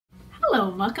Hello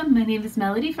and welcome. My name is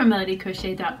Melody from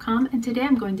melodycrochet.com, and today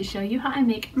I'm going to show you how I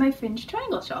make my fringed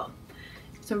triangle shawl.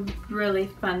 It's a really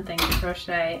fun thing to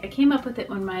crochet. I came up with it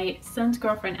when my son's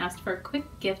girlfriend asked for a quick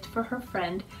gift for her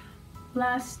friend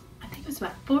I think it was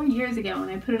about 4 years ago when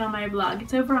I put it on my blog.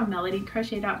 It's over on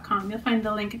melodycrochet.com. You'll find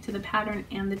the link to the pattern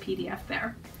and the PDF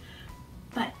there.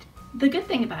 But the good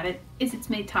thing about it is it's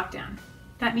made top down.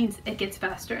 That means it gets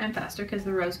faster and faster because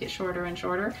the rows get shorter and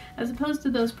shorter, as opposed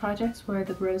to those projects where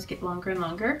the rows get longer and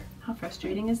longer. How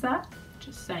frustrating is that?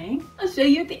 Just saying. I'll show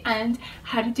you at the end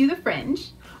how to do the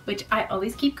fringe, which I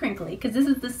always keep crinkly because this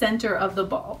is the center of the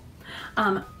ball.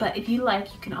 But if you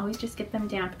like, you can always just get them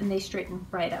damp and they straighten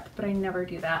right up, but I never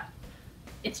do that.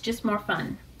 It's just more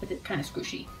fun, but it's kind of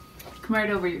squishy. You can wear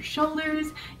it over your shoulders,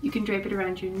 you can drape it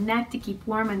around your neck to keep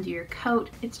warm under your coat.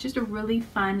 It's just a really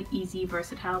fun, easy,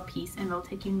 versatile piece, and it'll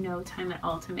take you no time at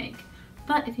all to make.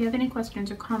 But if you have any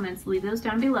questions or comments, leave those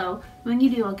down below. When you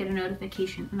do, I'll get a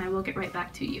notification and I will get right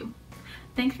back to you.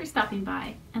 Thanks for stopping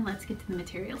by, and let's get to the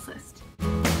materials list.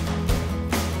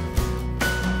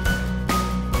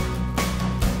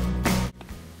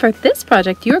 For this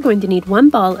project, you are going to need one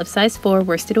ball of size 4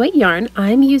 worsted weight yarn.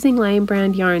 I'm using Lion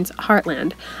Brand Yarn's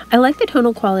Heartland. I like the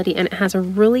tonal quality and it has a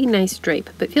really nice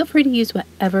drape, but feel free to use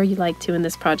whatever you like to in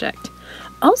this project.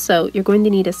 Also, you're going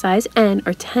to need a size N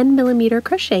or 10mm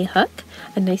crochet hook,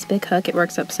 a nice big hook, it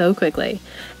works up so quickly.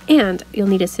 And you'll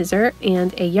need a scissor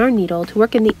and a yarn needle to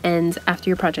work in the ends after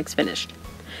your project's finished.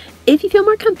 If you feel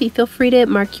more comfy, feel free to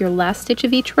mark your last stitch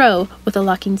of each row with a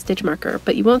locking stitch marker,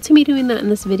 but you won't see me doing that in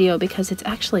this video because it's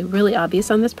actually really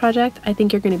obvious on this project. I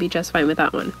think you're going to be just fine with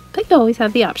that one, but you always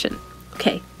have the option.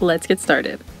 Okay, let's get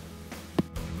started.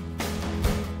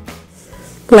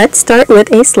 Let's start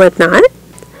with a slip knot.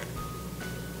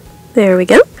 There we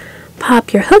go.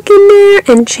 Pop your hook in there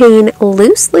and chain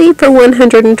loosely for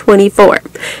 124.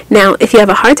 Now, if you have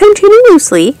a hard time chaining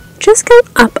loosely, just go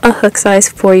up a hook size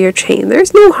for your chain.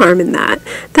 There's no harm in that.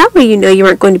 That way you know you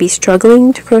aren't going to be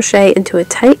struggling to crochet into a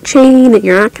tight chain.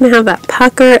 You're not going to have that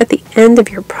pucker at the end of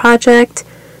your project.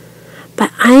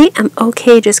 But I am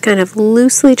okay just kind of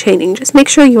loosely chaining. Just make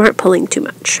sure you aren't pulling too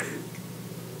much.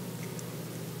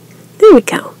 There we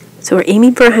go. So we're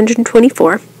aiming for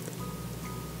 124.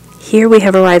 Here we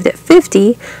have arrived at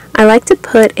 50. I like to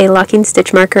put a locking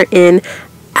stitch marker in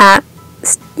at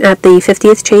the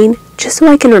 50th chain, just so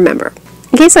I can remember.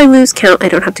 In case I lose count, I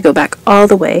don't have to go back all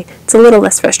the way. It's a little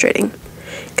less frustrating.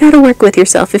 Gotta work with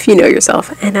yourself if you know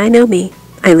yourself, and I know me.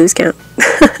 I lose count.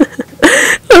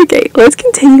 Okay, let's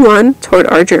continue on toward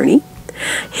our journey.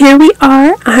 Here we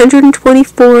are,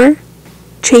 124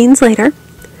 chains later.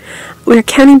 We're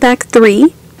counting back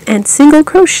 3 and single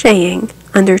crocheting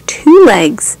under 2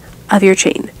 legs of your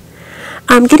chain.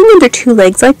 Getting under 2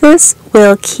 legs like this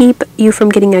will keep you from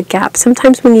getting a gap.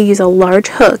 Sometimes when you use a large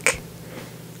hook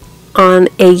on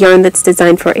a yarn that's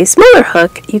designed for a smaller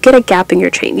hook, you get a gap in your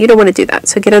chain. You don't want to do that,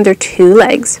 so get under 2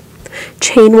 legs.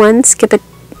 Chain 1, skip a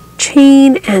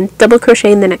chain, and double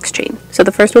crochet in the next chain. So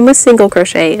the first one was single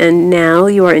crochet, and now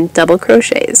you are in double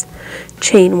crochets.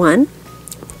 Chain 1,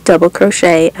 double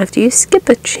crochet after you skip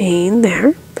a chain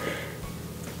there,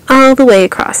 all the way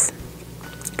across.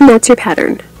 And that's your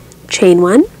pattern. Chain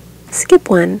 1, skip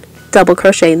 1, double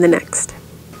crochet in the next.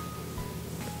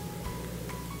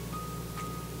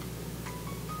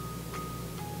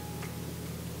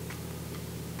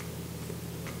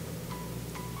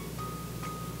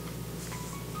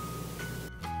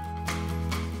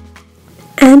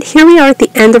 And here we are at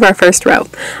the end of our first row.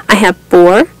 I have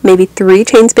 4, maybe 3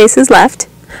 chain spaces left.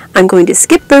 I'm going to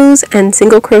skip those and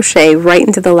single crochet right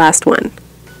into the last one.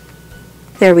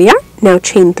 There we are. Now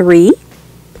chain 3.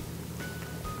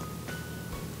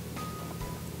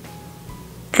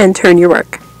 And turn your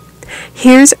work.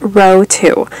 Here's row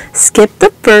 2. Skip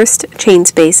the first chain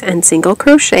space and single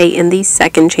crochet in the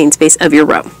second chain space of your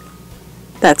row.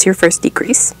 That's your first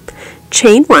decrease.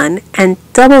 Chain 1 and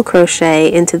double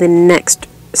crochet into the next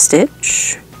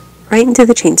stitch, right into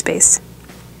the chain space.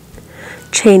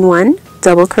 Chain 1,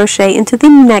 double crochet into the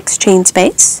next chain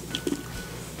space.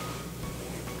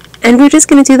 And we're just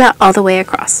going to do that all the way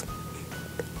across.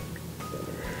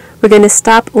 We're going to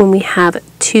stop when we have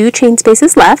 2 chain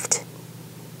spaces left,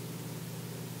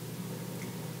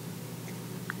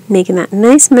 making that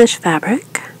nice mesh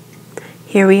fabric.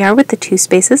 Here we are with the 2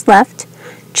 spaces left.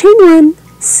 Chain 1,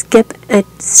 skip a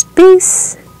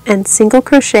space, and single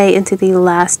crochet into the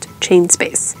last chain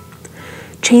space.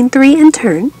 Chain 3 and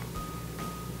turn.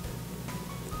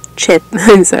 Skip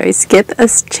a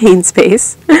chain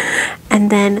space,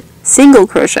 and then single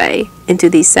crochet into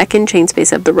the second chain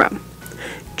space of the row.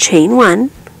 Chain 1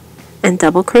 and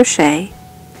double crochet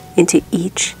into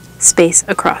each space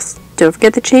across. Don't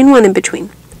forget the chain 1 in between,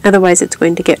 otherwise it's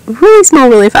going to get really small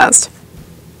really fast.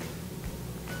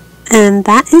 And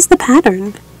that is the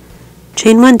pattern.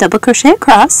 Chain 1, double crochet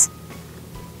across,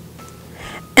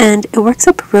 and it works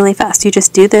up really fast. You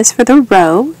just do this for the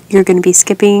row. You're going to be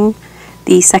skipping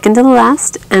the second to the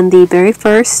last and the very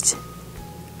first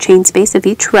chain space of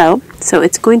each row, so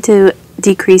it's going to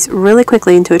decrease really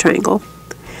quickly into a triangle,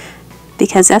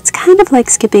 because that's kind of like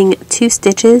skipping 2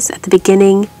 stitches at the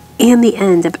beginning and the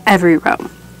end of every row.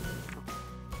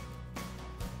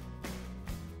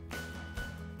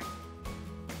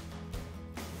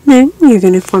 Then you're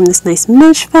going to form this nice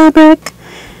mesh fabric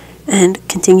and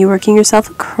continue working yourself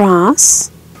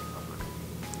across.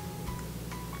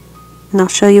 And I'll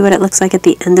show you what it looks like at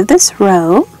the end of this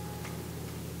row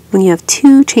when you have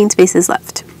 2 chain spaces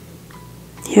left.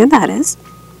 Here that is.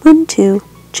 1, 2,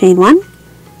 chain 1,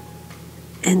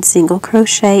 and single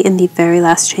crochet in the very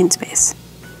last chain space.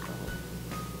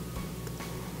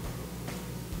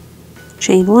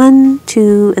 Chain 1,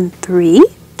 2, and 3.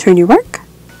 Turn your work.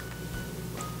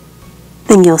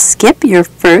 Then you'll skip your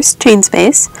first chain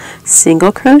space,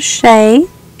 single crochet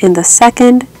in the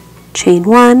second, chain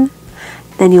 1,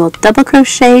 then you'll double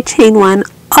crochet, chain 1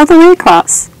 all the way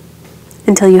across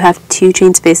until you have 2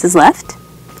 chain spaces left.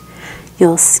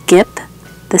 You'll skip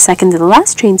the second to the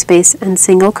last chain space and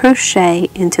single crochet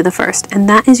into the first, and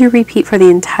that is your repeat for the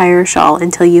entire shawl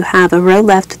until you have a row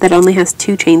left that only has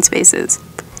 2 chain spaces.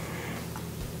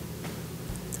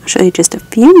 I'll show you just a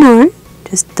few more.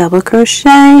 Just double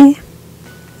crochet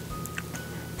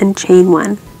and chain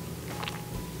 1.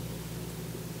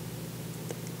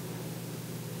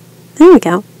 There we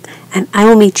go. And I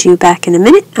will meet you back in a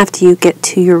minute after you get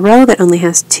to your row that only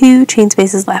has 2 chain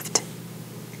spaces left.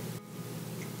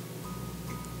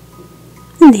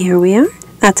 And here we are.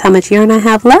 That's how much yarn I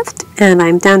have left, and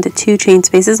I'm down to 2 chain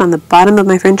spaces on the bottom of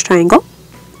my fringed triangle.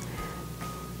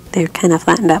 They're kind of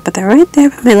flattened out, but they're right there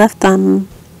by my left thumb.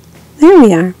 There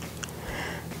we are.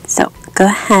 So go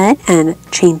ahead and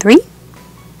chain 3.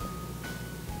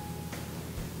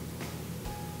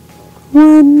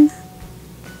 1,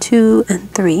 2, and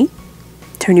 3.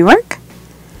 Turn your work.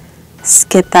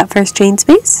 Skip that first chain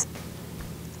space.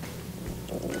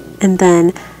 And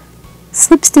then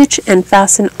slip stitch and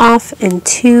fasten off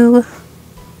into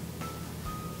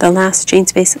the last chain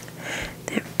space.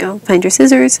 There we go. Find your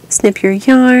scissors, snip your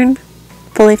yarn,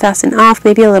 fully fasten off,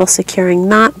 maybe a little securing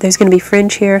knot. There's going to be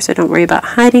fringe here, so don't worry about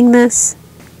hiding this.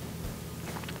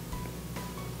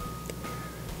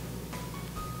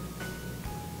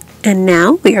 And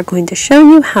now we are going to show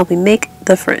you how we make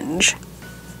the fringe.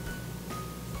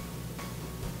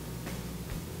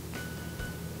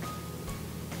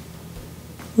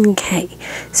 Okay,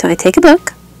 so I take a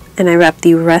book and I wrap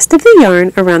the rest of the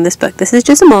yarn around this book. This is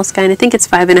just a moleskine. I think it's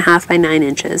 5.5 by 9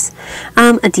 inches.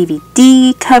 A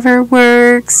DVD cover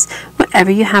works, whatever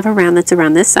you have around that's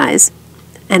around this size.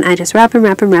 And I just wrap and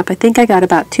wrap and wrap. I think I got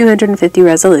about 250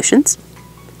 resolutions.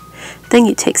 Then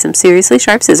you take some seriously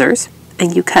sharp scissors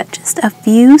and you cut just a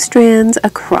few strands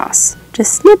across.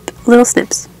 Just snip, little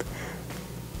snips.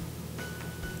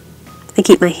 I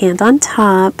keep my hand on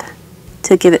top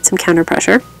to give it some counter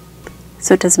pressure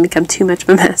so it doesn't become too much of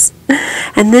a mess.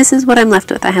 And this is what I'm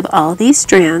left with. I have all these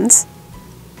strands.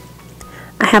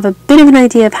 I have a bit of an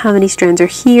idea of how many strands are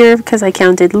here because I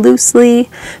counted loosely,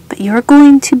 but you're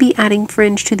going to be adding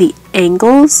fringe to the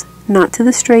angles, not to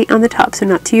the straight on the top, so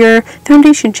not to your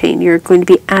foundation chain. You're going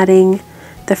to be adding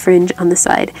the fringe on the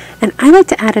side, and I like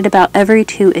to add it about every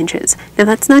 2 inches. Now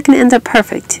that's not going to end up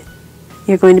perfect.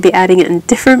 You're going to be adding it in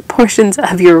different portions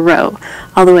of your row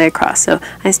all the way across. So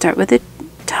I start with the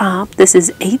top. This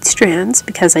is 8 strands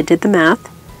because I did the math,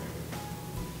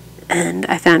 and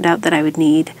I found out that I would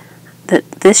need that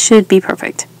this should be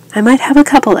perfect. I might have a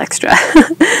couple extra,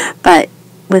 but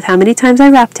with how many times I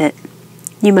wrapped it,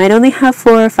 you might only have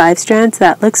 4 or 5 strands.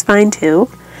 That looks fine too.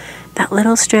 That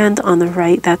little strand on the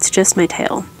right, that's just my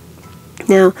tail.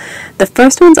 Now, the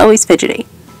first one's always fidgety.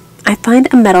 I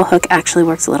find a metal hook actually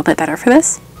works a little bit better for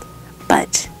this,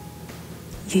 but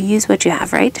you use what you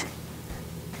have, right?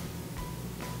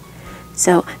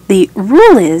 So the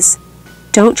rule is,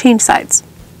 don't change sides.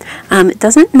 It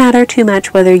doesn't matter too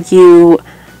much whether you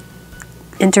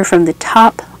enter from the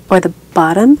top or the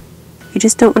bottom. You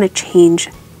just don't want to change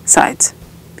sides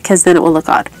because then it will look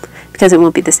odd, because it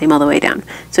won't be the same all the way down.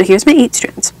 So here's my 8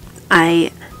 strands.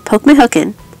 I poke my hook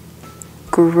in,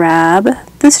 grab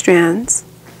the strands,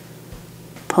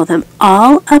 pull them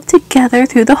all up together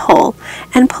through the hole,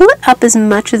 and pull it up as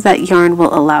much as that yarn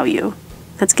will allow you.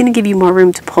 That's going to give you more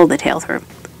room to pull the tail through.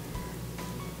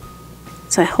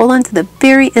 So I hold on to the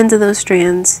very ends of those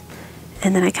strands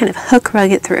and then I kind of hook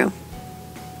rug it through.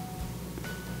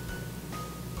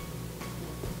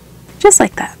 Just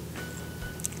like that.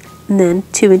 And then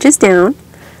 2 inches down,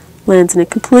 lands in a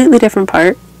completely different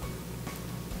part.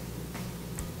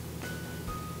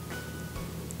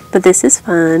 But this is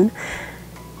fun.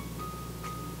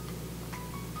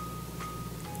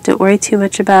 Don't worry too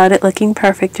much about it looking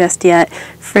perfect just yet.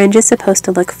 Fringe is supposed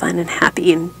to look fun and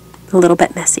happy and a little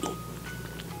bit messy.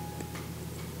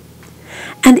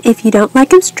 And if you don't like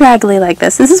them straggly like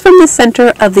this is from the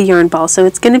center of the yarn ball, so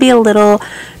it's going to be a little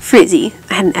frizzy.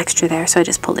 I had an extra there, so I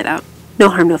just pulled it out. No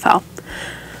harm, no foul.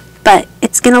 But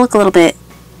it's going to look a little bit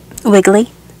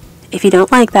wiggly. If you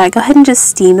don't like that, go ahead and just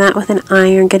steam that with an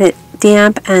iron, get it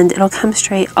damp, and it'll come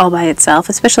straight all by itself,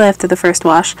 especially after the first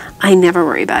wash. I never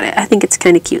worry about it. I think it's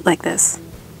kind of cute like this.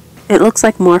 It looks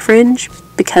like more fringe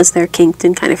because they're kinked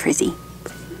and kind of frizzy.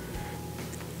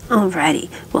 Alrighty,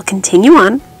 we'll continue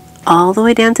on all the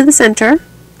way down to the center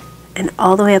and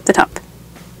all the way up the top.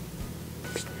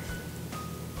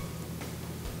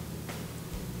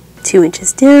 2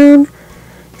 inches down.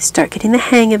 Start getting the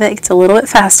hang of it. It's a little bit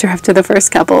faster after the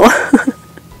first couple.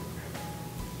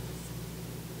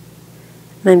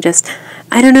 And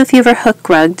I don't know if you ever hook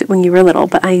rugged when you were little,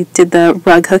 but I did the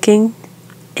rug hooking,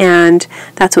 and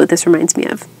that's what this reminds me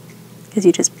of. Because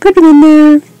you just put it in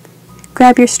there,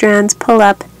 grab your strands, pull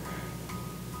up,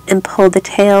 and pull the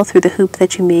tail through the hoop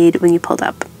that you made when you pulled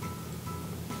up.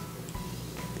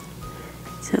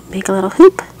 So make a little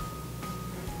hoop,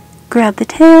 grab the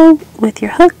tail with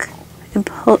your hook, and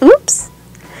pull,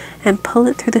 and pull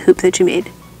it through the hoop that you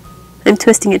made. I'm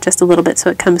twisting it just a little bit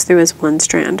so it comes through as one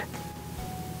strand.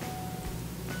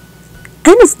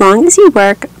 And as long as you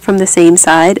work from the same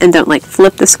side and don't like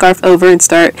flip the scarf over and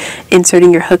start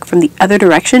inserting your hook from the other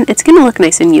direction, it's going to look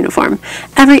nice and uniform.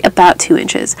 Every about 2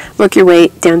 inches. Work your way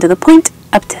down to the point,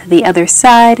 up to the other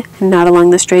side, not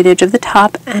along the straight edge of the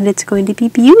top, and it's going to be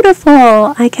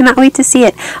beautiful. I cannot wait to see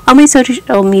it. All my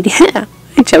social media,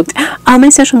 I choked. All my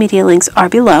social media links are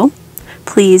below.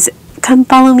 Please come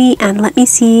follow me and let me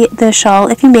see the shawl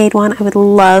if you made one. I would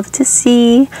love to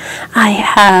see. I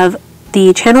have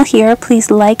the channel here.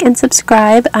 Please like and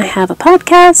subscribe. I have a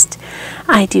podcast.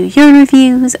 I do yarn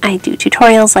reviews. I do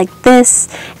tutorials like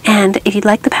this. And if you'd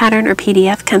like the pattern or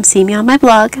PDF, come see me on my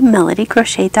blog,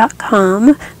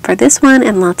 melodycrochet.com, for this one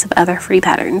and lots of other free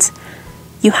patterns.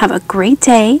 You have a great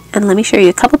day, and let me show you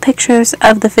a couple pictures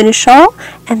of the finished shawl,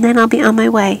 and then I'll be on my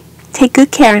way. Take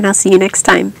good care, and I'll see you next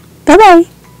time. Bye-bye!